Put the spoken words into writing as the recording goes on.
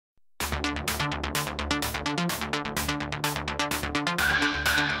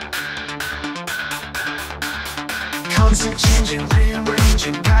constant changing,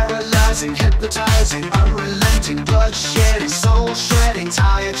 rearranging, paralyzing, hypnotizing, unrelenting, blood-shedding, soul-shredding,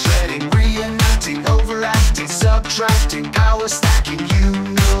 tire treading, reenacting, overacting, subtracting, power stacking. You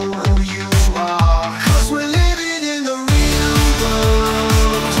know who you are, 'cause we're living in the real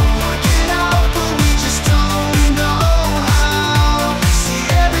world. Don't work it out, but we just don't know how. See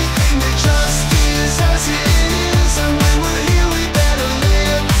everything that just is as it is, and when we're here we better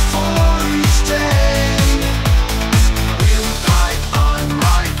live for each day. Real pipe,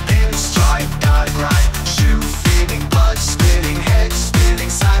 unripe, pinstripe, got it right. Shoe fitting, blood spitting, head spinning,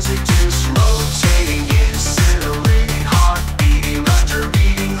 size reduced, rotating, incinerating, heart beating, under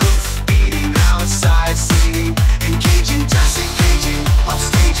eating, hoof beating, outside seating, engaging, disengaging,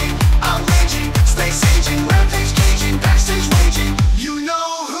 upstaging, outraging, space aging, rampage caging, backstage waging. You know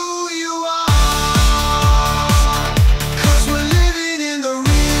who you are, 'cause we're living in the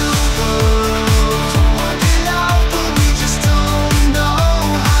real world. Don't work it out, but we just don't know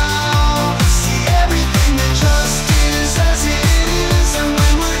how. See everything that just is as it is, and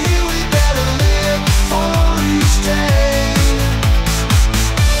when we're here we better live for each day.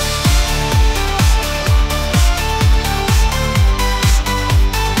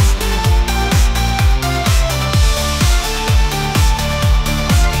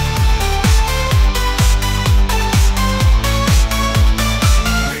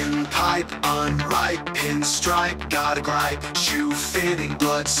 Windpipe, unripe, pinstripe, got a gripe. Shoe fitting,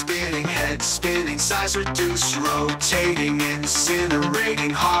 blood spitting, head spinning, size reduced, rotating,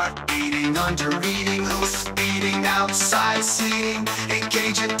 incinerating, heart beating, under eating, hoof beating, outside seating,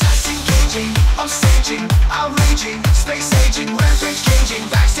 engaging, disengaging, upstaging, outraging, space aging, rampage caging,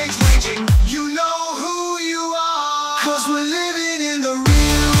 backstage waging. You know who you are, 'cause we're living